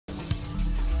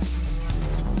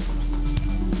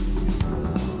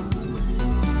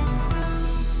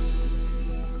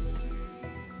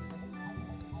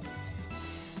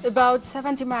About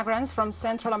 70 migrants from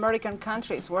Central American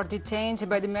countries were detained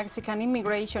by the Mexican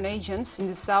immigration agents in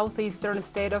the southeastern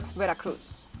state of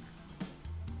Veracruz.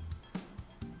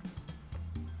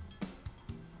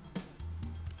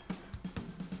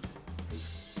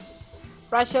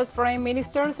 Russia's Foreign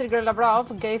Minister Sergei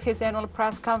Lavrov gave his annual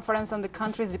press conference on the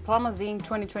country's diplomacy in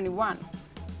 2021.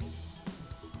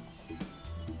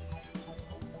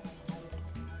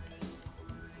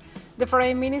 The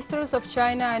foreign ministers of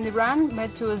China and Iran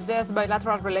met to assess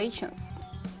bilateral relations.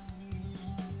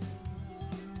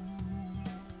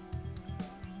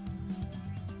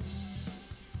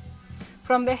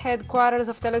 From the headquarters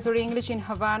of TeleSUR English in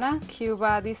Havana,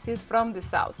 Cuba, this is From the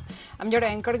South. I'm your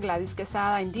anchor, Gladys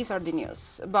Quesada, and these are the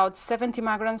news. About 70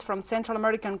 migrants from Central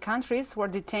American countries were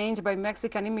detained by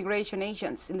Mexican immigration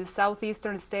agents in the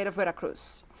southeastern state of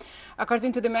Veracruz.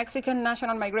 According to the Mexican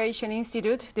National Migration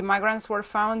Institute, the migrants were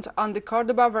found on the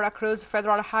Cordoba-Veracruz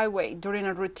Federal Highway during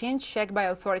a routine check by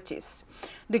authorities.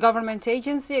 The government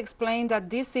agency explained that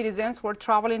these citizens were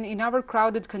traveling in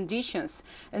overcrowded conditions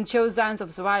and showed signs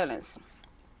of violence.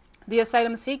 The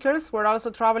asylum seekers were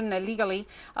also traveling illegally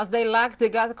as they lacked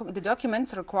the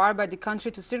documents required by the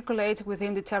country to circulate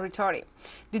within the territory.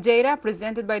 The data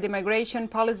presented by the Migration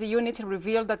Policy Unit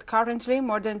revealed that currently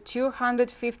more than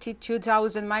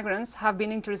 252,000 migrants have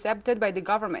been intercepted by the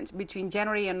government between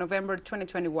January and November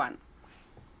 2021.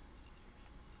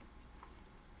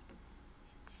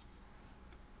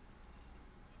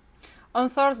 On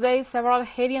Thursday, several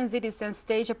Haitian citizens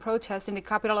staged a protest in the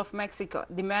capital of Mexico,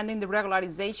 demanding the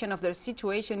regularization of their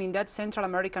situation in that Central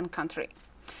American country.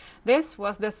 This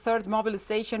was the third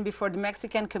mobilization before the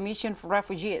Mexican Commission for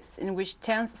Refugees, in which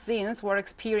tense scenes were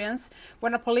experienced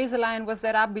when a police line was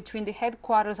set up between the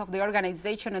headquarters of the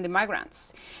organization and the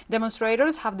migrants.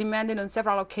 Demonstrators have demanded on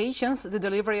several occasions the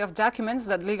delivery of documents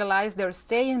that legalize their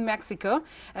stay in Mexico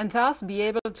and thus be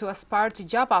able to aspire to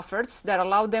job offers that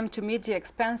allow them to meet the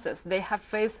expenses they have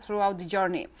faced throughout the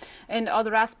journey, and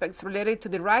other aspects related to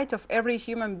the right of every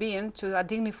human being to a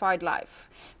dignified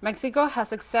life. Mexico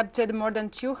has accepted more than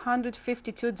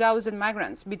 252,000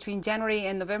 migrants between January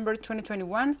and November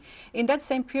 2021. In that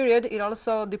same period, it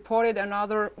also deported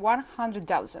another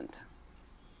 100,000.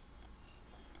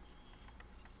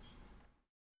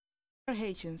 We are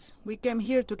Haitians. We came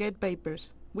here to get papers.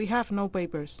 We have no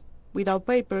papers. Without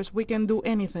papers, we can do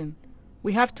anything.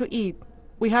 We have to eat.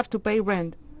 We have to pay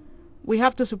rent. We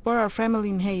have to support our family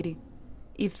in Haiti.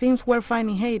 If things were fine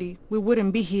in Haiti, we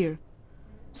wouldn't be here.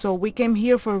 So we came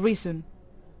here for a reason.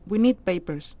 We need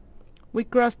papers. We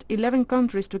crossed 11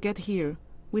 countries to get here.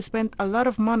 We spent a lot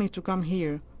of money to come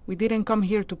here. We didn't come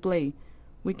here to play.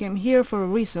 We came here for a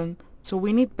reason, so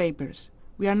we need papers.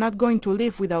 We are not going to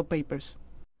live without papers.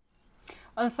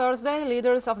 On Thursday,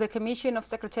 leaders of the Commission of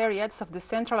Secretariats of the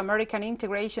Central American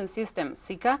Integration System,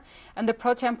 SICA, and the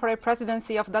pro-tempore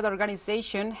presidency of that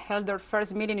organization held their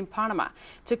first meeting in Panama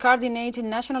to coordinate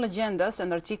national agendas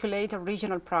and articulate a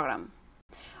regional program.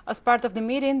 As part of the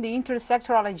meeting, the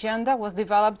intersectoral agenda was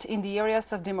developed in the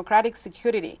areas of democratic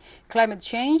security, climate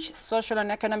change, social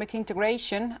and economic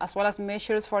integration, as well as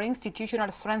measures for institutional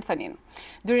strengthening.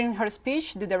 During her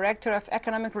speech, the Director of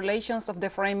Economic Relations of the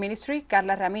Foreign Ministry,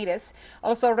 Carla Ramirez,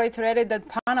 also reiterated that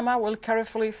Panama will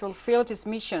carefully fulfill its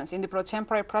missions in the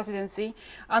pro-tempore presidency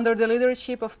under the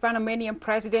leadership of Panamanian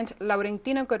President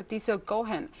Laurentino Cortizo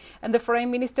Cohen and the Foreign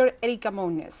Minister Erika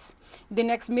Moniz. The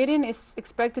next meeting is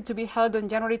expected to be held on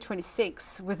January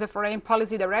 26, with the foreign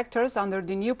policy directors under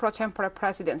the new pro-tempore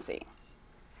presidency.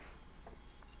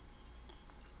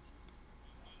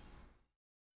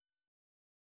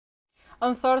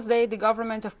 On Thursday, the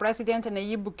government of President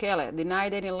Nayib Bukele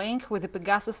denied any link with the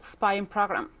Pegasus spying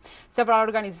program. Several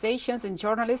organizations and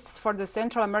journalists for the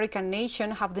Central American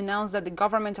nation have denounced that the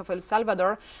government of El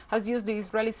Salvador has used the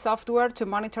Israeli software to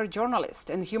monitor journalists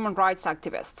and human rights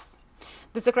activists.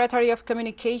 The Secretary of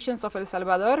Communications of El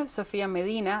Salvador, Sofia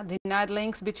Medina, denied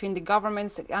links between the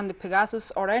government and the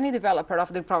Pegasus or any developer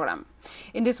of the program.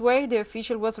 In this way, the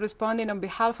official was responding on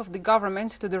behalf of the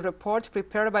government to the report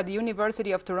prepared by the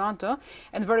University of Toronto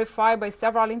and verified by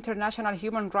several international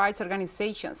human rights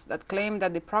organizations that claim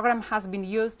that the program has been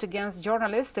used against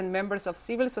journalists and members of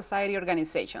civil society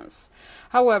organizations.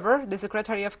 However, the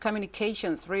Secretary of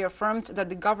Communications reaffirmed that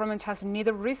the government has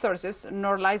neither resources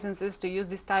nor licenses to use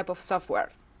this type of software.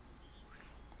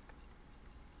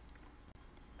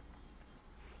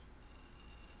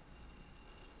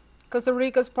 Costa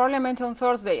Rica's parliament on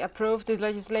Thursday approved the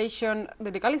legalization,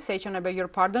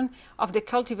 of the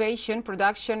cultivation,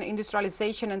 production,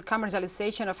 industrialization and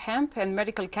commercialization of hemp and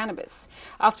medical cannabis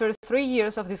after 3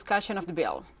 years of discussion of the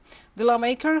bill. The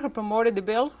lawmaker who promoted the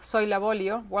bill, Zoila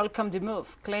Bolio, welcomed the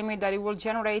move, claiming that it will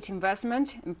generate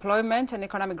investment, employment, and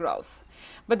economic growth.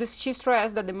 But she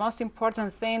stressed that the most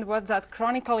important thing was that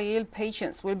chronically ill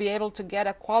patients will be able to get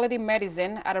a quality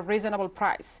medicine at a reasonable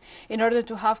price in order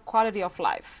to have quality of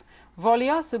life.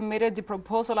 Bolio submitted the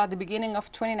proposal at the beginning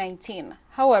of 2019.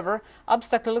 However,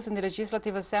 obstacles in the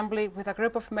Legislative Assembly with a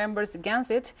group of members against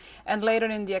it, and later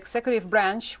in the executive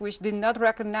branch, which did not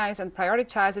recognize and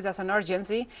prioritize it as an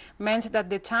urgency, meant that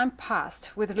the time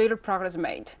passed with little progress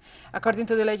made. According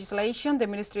to the legislation, the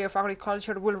Ministry of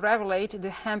Agriculture will regulate the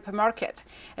hemp market,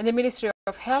 and the Ministry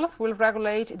of Health will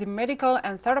regulate the medical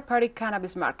and therapeutic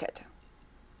cannabis market.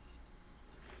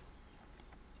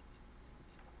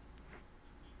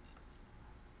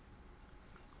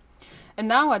 And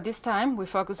now, at this time, we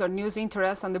focus our news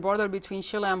interest on the border between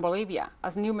Chile and Bolivia,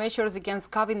 as new measures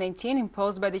against COVID-19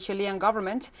 imposed by the Chilean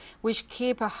government, which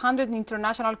keep 100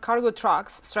 international cargo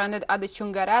trucks stranded at the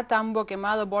Chungará-Tambo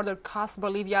Quemado border, cost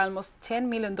Bolivia almost $10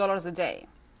 million a day.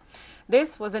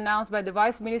 This was announced by the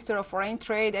Vice Minister of Foreign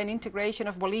Trade and Integration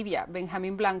of Bolivia,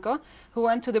 Benjamin Blanco, who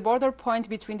went to the border point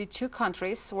between the two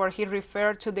countries, where he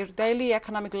referred to the daily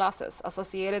economic losses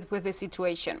associated with the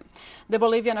situation. The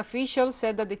Bolivian official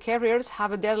said that the carriers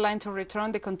have a deadline to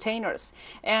return the containers,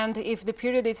 and if the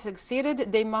period is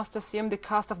exceeded, they must assume the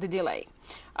cost of the delay,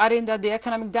 adding that the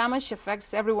economic damage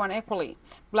affects everyone equally.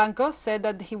 Blanco said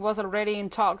that he was already in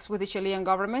talks with the Chilean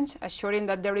government, assuring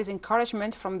that there is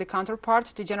encouragement from the counterpart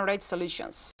to generate solutions.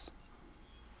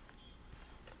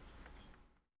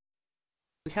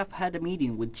 We have had a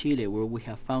meeting with Chile where we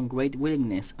have found great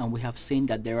willingness, and we have seen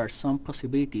that there are some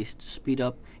possibilities to speed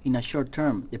up in a short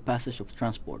term the passage of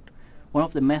transport. One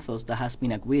of the methods that has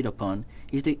been agreed upon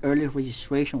is the early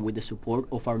registration with the support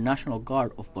of our National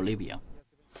Guard of Bolivia.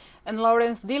 And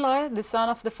Lawrence Deloy, the son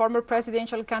of the former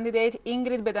presidential candidate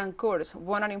Ingrid Betancourt,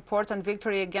 won an important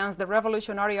victory against the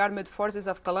Revolutionary Armed Forces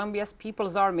of Colombia's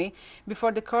People's Army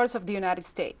before the courts of the United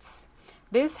States.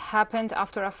 This happened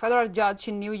after a federal judge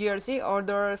in New Jersey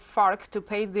ordered FARC to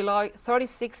pay Deloy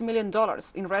 $36 million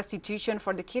in restitution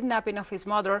for the kidnapping of his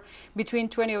mother between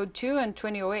 2002 and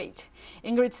 2008.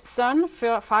 Ingrid's son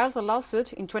filed a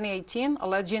lawsuit in 2018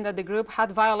 alleging that the group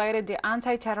had violated the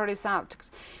Anti-Terrorist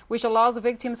Act, which allows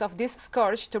victims of this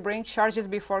scourge to bring charges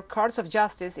before courts of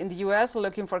justice in the U.S.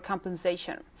 looking for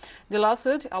compensation. The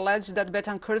lawsuit alleged that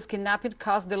Betancourt's kidnapping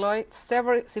caused Deloy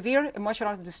severe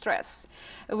emotional distress.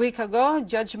 A week ago,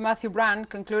 Judge Matthew Brand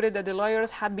concluded that the lawyers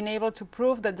had been able to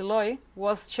prove that Deloy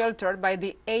was sheltered by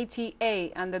the ATA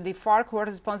and that the FARC were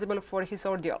responsible for his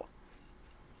ordeal.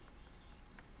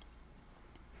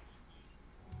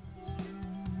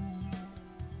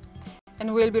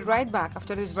 And we'll be right back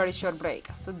after this very short break,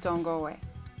 so don't go away.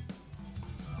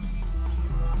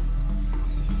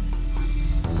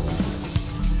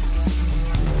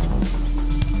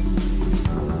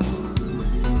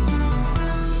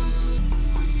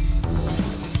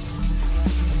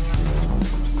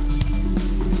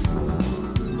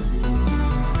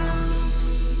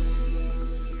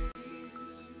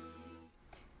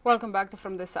 Welcome back to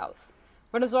From the South.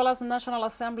 Venezuela's National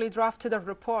Assembly drafted a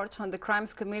report on the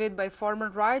crimes committed by former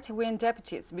right-wing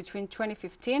deputies between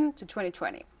 2015 to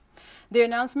 2020. The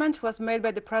announcement was made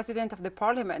by the President of the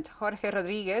Parliament, Jorge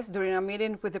Rodriguez, during a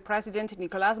meeting with the President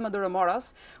Nicolás Maduro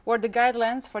Moros, where the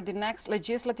guidelines for the next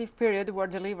legislative period were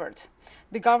delivered.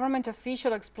 The government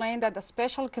official explained that a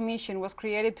special commission was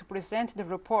created to present the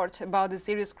report about the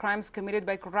serious crimes committed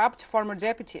by corrupt former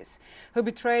deputies who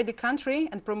betrayed the country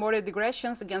and promoted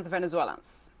aggressions against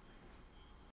Venezuelans.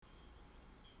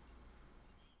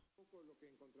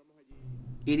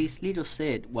 It is little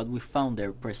said what we found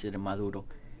there, President Maduro.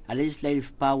 A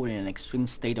legislative power in an extreme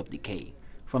state of decay,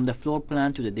 from the floor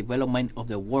plan to the development of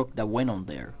the work that went on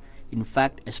there. In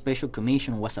fact, a special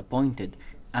commission was appointed,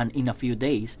 and in a few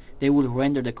days they will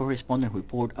render the corresponding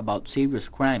report about serious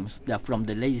crimes that from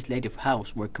the legislative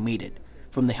house were committed,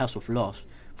 from the House of Laws,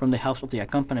 from the House of the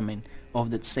Accompaniment of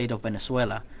the State of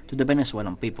Venezuela to the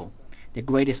Venezuelan people. The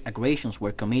greatest aggressions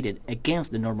were committed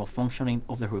against the normal functioning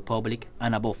of the Republic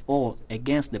and above all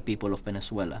against the people of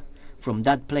Venezuela. From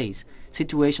that place,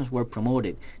 situations were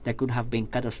promoted that could have been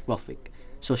catastrophic,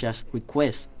 such as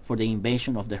requests for the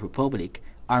invasion of the Republic,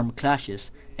 armed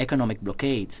clashes, economic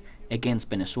blockades against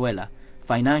Venezuela,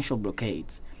 financial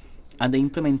blockades, and the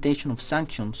implementation of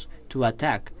sanctions to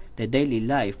attack the daily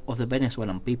life of the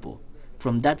Venezuelan people.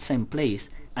 From that same place,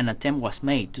 an attempt was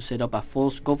made to set up a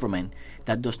false government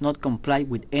that does not comply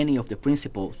with any of the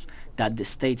principles that the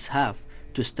states have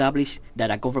to establish that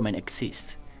a government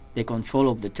exists. The control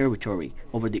of the territory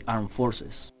over the armed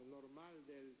forces.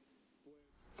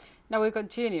 Now we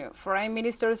continue. Foreign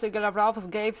Minister Sergei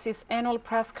Lavrov gave his annual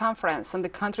press conference on the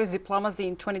country's diplomacy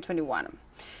in 2021.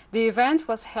 The event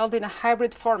was held in a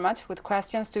hybrid format with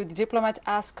questions to the diplomat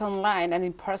asked online and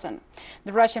in person.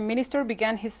 The Russian minister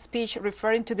began his speech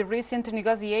referring to the recent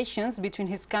negotiations between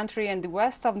his country and the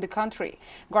west of the country,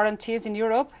 guarantees in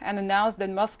Europe, and announced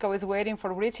that Moscow is waiting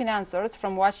for written answers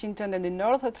from Washington and the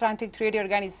North Atlantic Treaty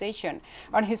Organization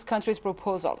on his country's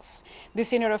proposals. The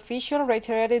senior official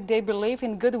reiterated they believe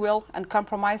in goodwill and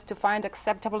compromise to find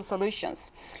acceptable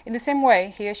solutions. In the same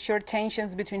way, he assured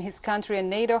tensions between his country and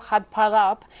NATO had piled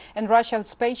up and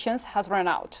Russia's patience has run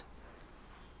out.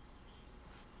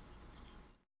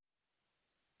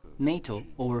 NATO,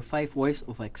 over 5 waves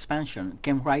of expansion,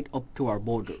 came right up to our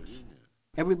borders.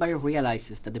 Everybody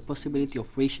realizes that the possibility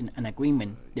of reaching an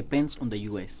agreement depends on the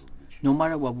US. No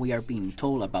matter what we are being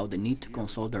told about the need to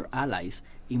consult their allies,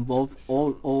 involve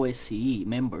all OSCE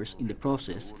members in the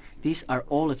process, these are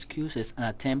all excuses and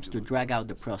attempts to drag out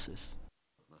the process.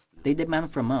 They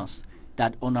demand from us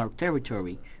that on our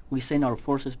territory we send our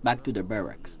forces back to their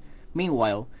barracks.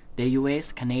 Meanwhile, the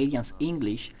US, Canadians,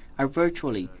 English are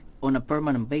virtually on a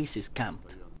permanent basis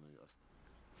camped.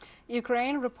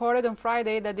 Ukraine reported on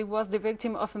Friday that it was the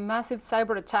victim of a massive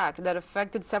cyber attack that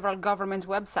affected several government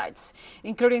websites,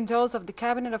 including those of the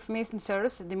Cabinet of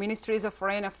Ministers, the Ministries of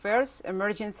Foreign Affairs,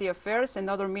 Emergency Affairs, and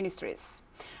other ministries.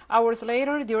 Hours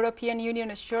later, the European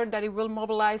Union assured that it will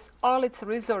mobilize all its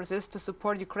resources to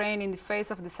support Ukraine in the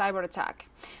face of the cyber attack.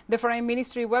 The Foreign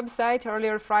Ministry website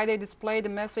earlier Friday displayed a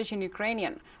message in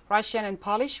Ukrainian, Russian, and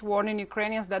Polish warning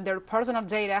Ukrainians that their personal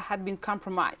data had been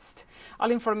compromised.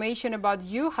 All information about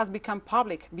you has become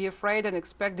public. Be afraid and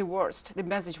expect the worst, the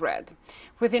message read.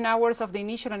 Within hours of the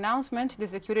initial announcement, the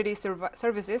security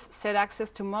services said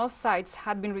access to most sites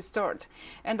had been restored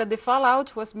and that the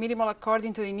fallout was minimal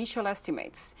according to the initial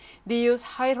estimates. The EU's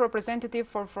High Representative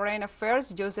for Foreign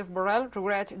Affairs, Joseph Borrell,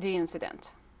 regretted the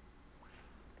incident.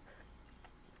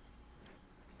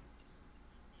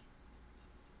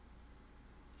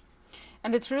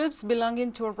 And the troops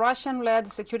belonging to a Russian-led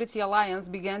security alliance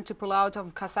began to pull out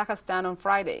of Kazakhstan on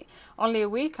Friday, only a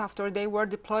week after they were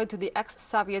deployed to the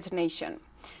ex-Soviet nation.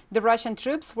 The Russian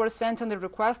troops were sent on the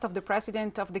request of the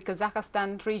president of the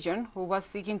Kazakhstan region, who was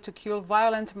seeking to quell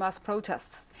violent mass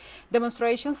protests.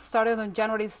 Demonstrations started on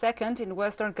January 2nd in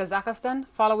western Kazakhstan,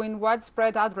 following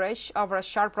widespread outrage over a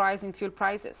sharp rise in fuel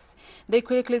prices. They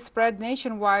quickly spread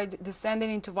nationwide, descending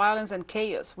into violence and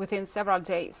chaos within several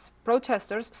days.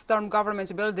 Protesters stormed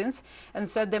government buildings and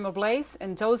set them ablaze,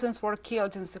 and dozens were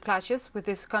killed in clashes with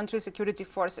this country's security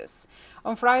forces.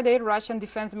 On Friday, Russian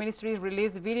Defense Ministry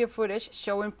released video footage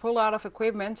showing pull-out of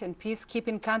equipment and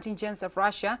peacekeeping contingents of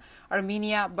Russia,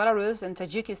 Armenia, Belarus, and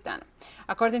Tajikistan.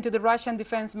 According to the Russian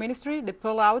Defense Ministry, the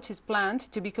pull-out is planned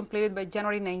to be completed by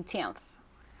January 19th.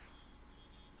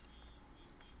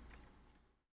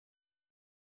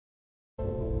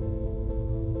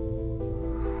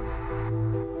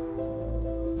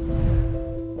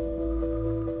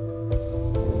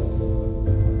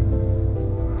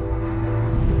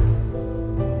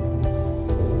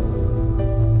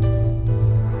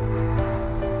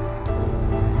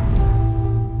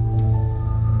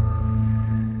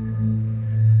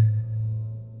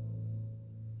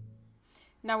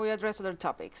 Now we address other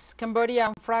topics. Cambodia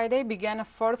on Friday began a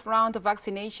fourth round of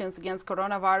vaccinations against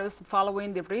coronavirus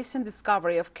following the recent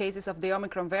discovery of cases of the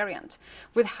Omicron variant,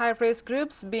 with high-risk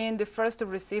groups being the first to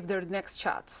receive their next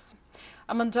shots.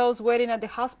 Among those waiting at the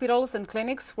hospitals and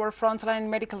clinics were frontline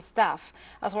medical staff,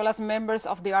 as well as members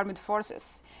of the armed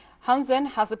forces. Hun Sen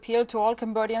has appealed to all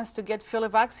Cambodians to get fully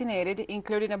vaccinated,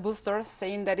 including a booster,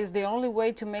 saying that is the only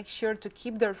way to make sure to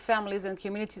keep their families and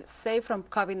communities safe from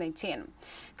COVID-19.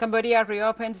 Cambodia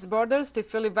reopened its borders to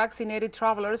fully vaccinated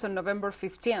travelers on November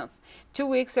 15th, 2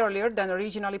 weeks earlier than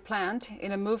originally planned,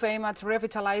 in a move aimed at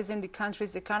revitalizing the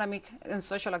country's economic and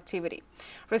social activity.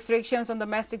 Restrictions on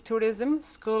domestic tourism,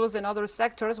 schools, and other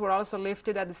sectors were also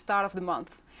lifted at the start of the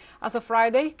month. As of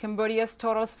Friday, Cambodia's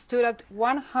totals stood at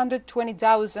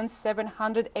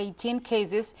 120,718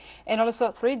 cases and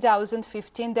also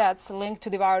 3,015 deaths linked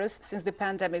to the virus since the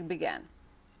pandemic began.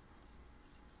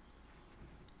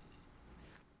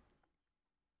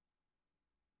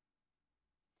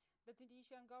 The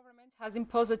Tunisian government has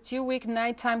imposed a 2-week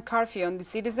nighttime curfew on the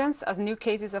citizens as new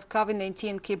cases of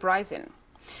COVID-19 keep rising.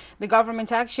 The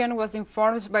government action was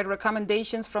informed by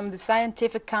recommendations from the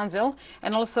Scientific Council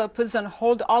and also puts on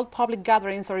hold all public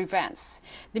gatherings or events.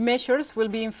 The measures will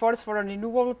be enforced for a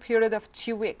renewable period of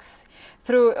 2 weeks.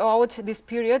 Throughout this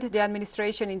period, the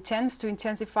administration intends to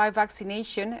intensify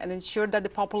vaccination and ensure that the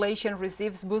population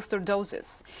receives booster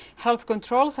doses. Health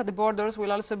controls at the borders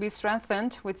will also be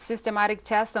strengthened with systematic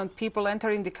tests on people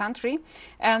entering the country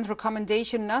and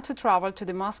recommendation not to travel to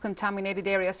the most contaminated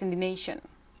areas in the nation.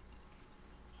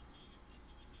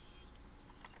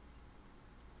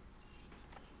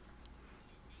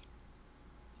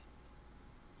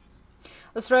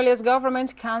 Australia's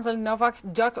government cancelled Novak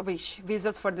Djokovic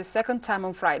visas for the second time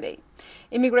on Friday.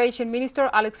 Immigration Minister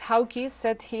Alex Hawke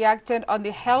said he acted on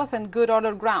the health and good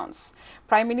order grounds.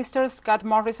 Prime Minister Scott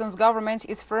Morrison's government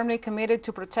is firmly committed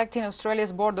to protecting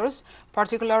Australia's borders,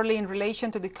 particularly in relation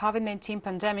to the COVID-19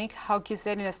 pandemic, Hawke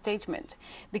said in a statement.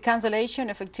 The cancellation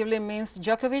effectively means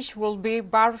Djokovic will be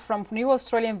barred from new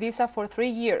Australian visa for 3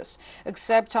 years,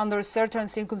 except under certain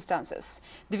circumstances.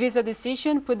 The visa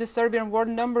decision put the Serbian world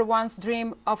number one's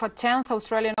dream of a 10th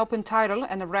Australian Open title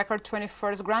and a record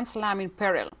 21st Grand Slam in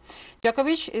peril.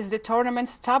 Djokovic is the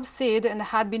tournament's top seed and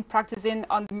had been practicing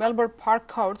on the Melbourne Park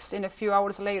courts in a few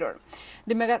hours later.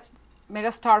 The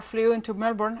megastar flew into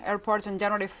Melbourne Airport on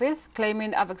January 5th,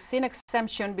 claiming a vaccine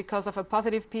exemption because of a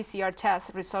positive PCR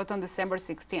test result on December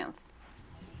 16th.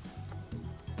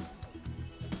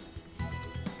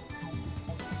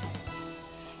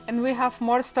 And we have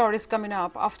more stories coming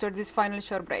up after this final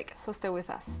short break, so stay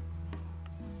with us.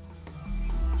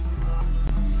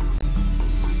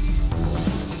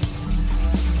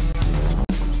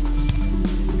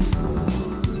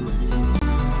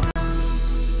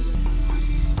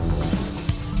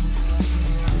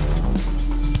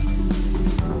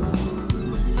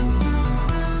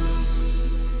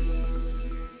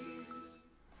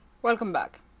 Welcome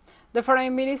back. The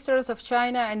foreign ministers of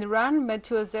China and Iran met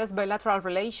to assess bilateral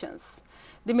relations.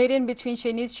 The meeting between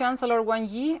Chinese Chancellor Wang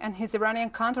Yi and his Iranian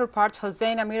counterpart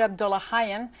Hossein Amir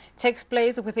Abdollahian takes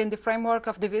place within the framework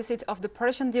of the visit of the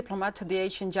Persian diplomat to the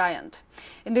Asian giant.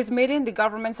 In this meeting, the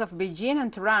governments of Beijing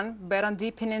and Tehran bet on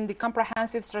deepening the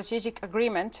comprehensive strategic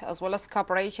agreement as well as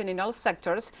cooperation in all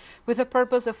sectors with the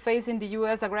purpose of facing the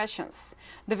U.S. aggressions.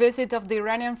 The visit of the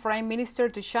Iranian foreign minister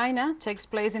to China takes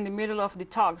place in the middle of the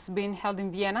talks being held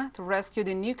in Vienna to rescue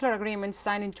the nuclear agreement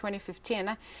signed in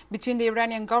 2015 between the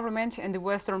Iranian government and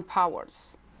the Western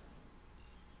powers.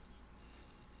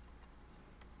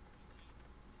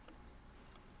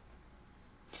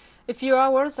 A few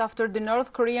hours after the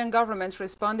North Korean government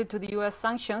responded to the U.S.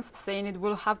 sanctions, saying it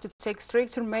will have to take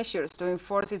stricter measures to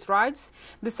enforce its rights,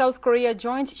 the South Korea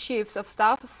Joint Chiefs of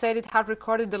Staff said it had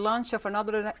recorded the launch of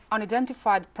another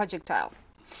unidentified projectile.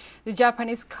 The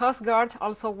Japanese Coast Guard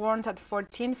also warned at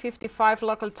 14:55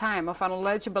 local time of an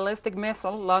alleged ballistic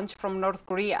missile launched from North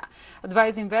Korea,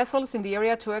 advising vessels in the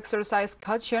area to exercise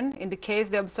caution in the case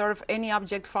they observe any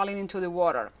object falling into the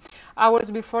water.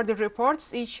 Hours before the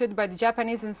reports issued by the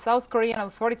Japanese and South Korean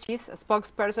authorities, a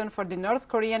spokesperson for the North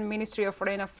Korean Ministry of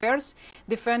Foreign Affairs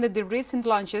defended the recent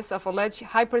launches of alleged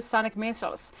hypersonic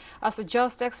missiles as a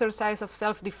just exercise of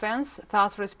self-defense,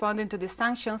 thus responding to the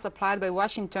sanctions applied by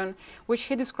Washington, which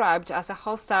he described as a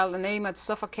hostile and aimed at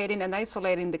suffocating and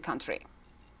isolating the country.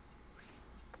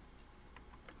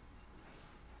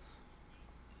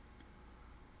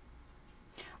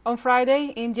 On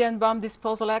Friday, Indian bomb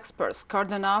disposal experts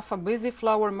cordoned off a busy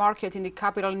flower market in the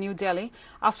capital, New Delhi,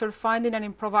 after finding an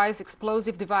improvised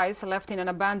explosive device left in an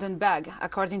abandoned bag,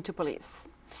 according to police.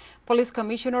 Police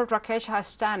Commissioner Rakesh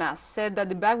Ashtana said that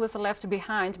the bag was left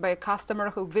behind by a customer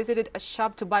who visited a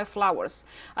shop to buy flowers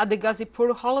at the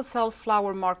Ghazipur wholesale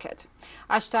flower market.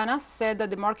 Ashtana said that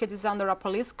the market is under a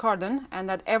police cordon and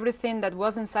that everything that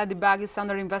was inside the bag is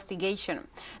under investigation.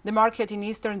 The market in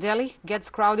eastern Delhi gets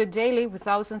crowded daily with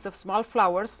thousands of small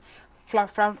flowers,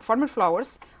 farmer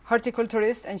flowers,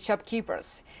 horticulturists and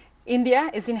shopkeepers. India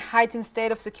is in heightened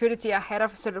state of security ahead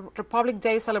of Republic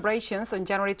Day celebrations on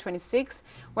January 26,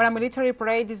 when a military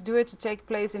parade is due to take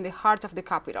place in the heart of the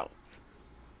capital.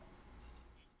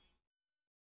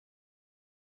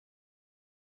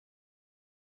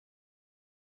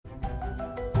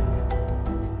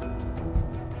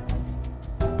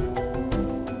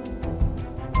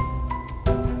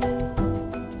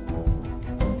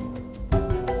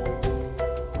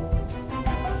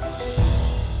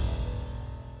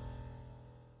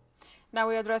 Now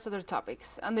we address other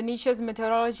topics. Indonesia's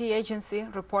meteorology agency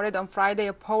reported on Friday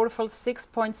a powerful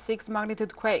 6.6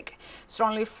 magnitude quake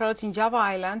strongly felt in Java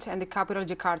Island and the capital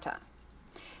Jakarta.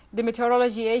 The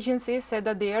meteorology agency said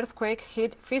that the earthquake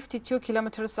hit 52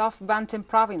 kilometers off Banten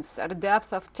province at a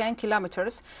depth of 10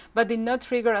 kilometers, but did not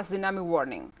trigger a tsunami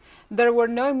warning. There were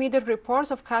no immediate reports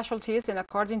of casualties, and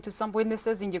according to some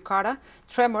witnesses in Jakarta,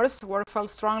 tremors were felt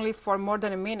strongly for more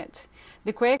than a minute.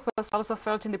 The quake was also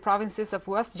felt in the provinces of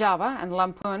West Java and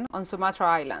Lampung on Sumatra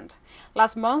Island.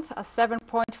 Last month, a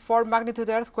 7.4 magnitude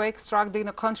earthquake struck the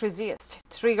country's east,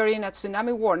 triggering a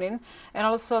tsunami warning and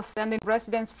also sending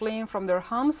residents fleeing from their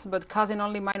homes, but causing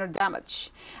only minor damage.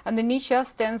 Indonesia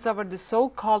stands over the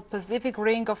so-called Pacific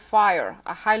Ring of Fire,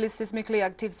 a highly seismically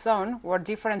active zone where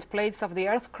different plates of the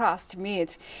Earth crust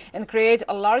meet and create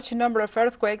a large number of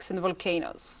earthquakes and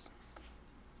volcanoes.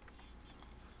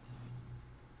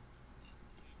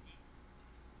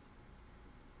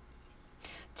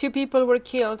 Two people were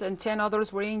killed and 10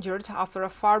 others were injured after a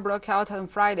fire broke out on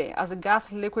Friday as a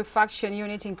gas liquefaction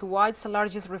unit in Kuwait's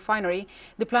largest refinery,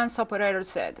 the plant's operator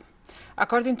said.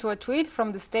 According to a tweet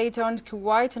from the state-owned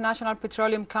Kuwait National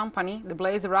Petroleum Company, the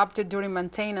blaze erupted during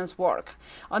maintenance work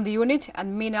on the unit at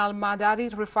Min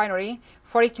al-Madadi refinery,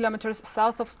 40 kilometers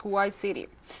south of Kuwait City.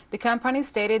 The company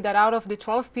stated that out of the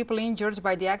 12 people injured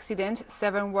by the accident,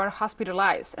 7 were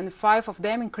hospitalized and 5 of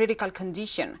them in critical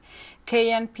condition.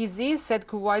 KNPZ said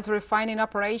Kuwait's refining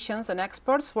operations and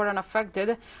exports were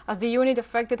unaffected as the unit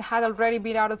affected had already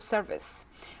been out of service.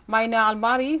 Mina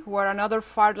al-Mari, where another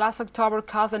fire last October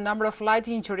caused a number of light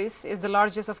injuries, is the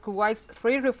largest of Kuwait's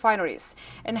 3 refineries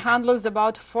and handles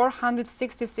about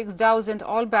 466,000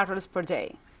 oil barrels per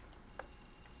day.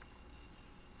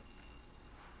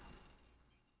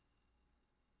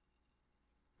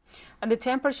 And the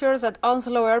temperatures at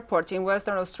Onslow Airport in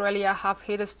Western Australia have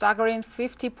hit a staggering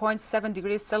 50.7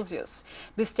 degrees Celsius,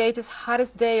 the state's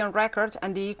hottest day on record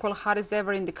and the equal hottest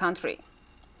ever in the country.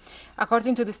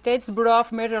 According to the state's Bureau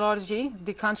of Meteorology,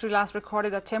 the country last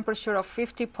recorded a temperature of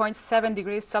 50.7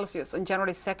 degrees Celsius on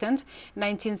January 2nd,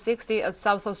 1960 at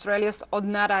South Australia's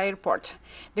Odnara Airport.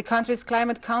 The country's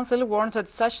Climate Council warns that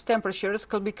such temperatures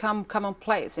could become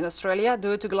commonplace in Australia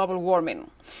due to global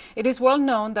warming. It is well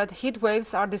known that heat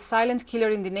waves are the silent killer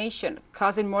in the nation,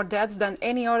 causing more deaths than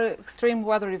any other extreme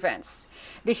weather events.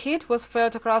 The heat was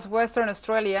felt across Western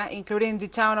Australia, including the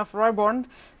town of Roebourne,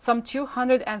 some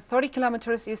 230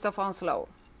 kilometers east of Onslow.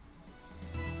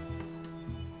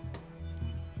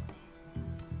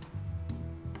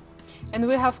 And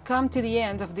we have come to the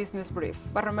end of this news brief.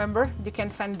 But remember, you can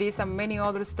find this and many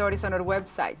other stories on our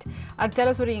website at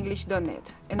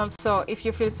telesurenglish.net. And also, if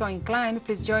you feel so inclined,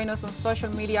 please join us on social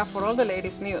media for all the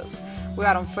latest news. We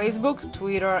are on Facebook,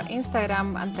 Twitter,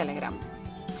 Instagram, and Telegram.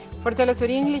 For TeleSUR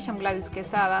English, I'm Gladys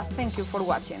Quesada. Thank you for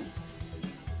watching.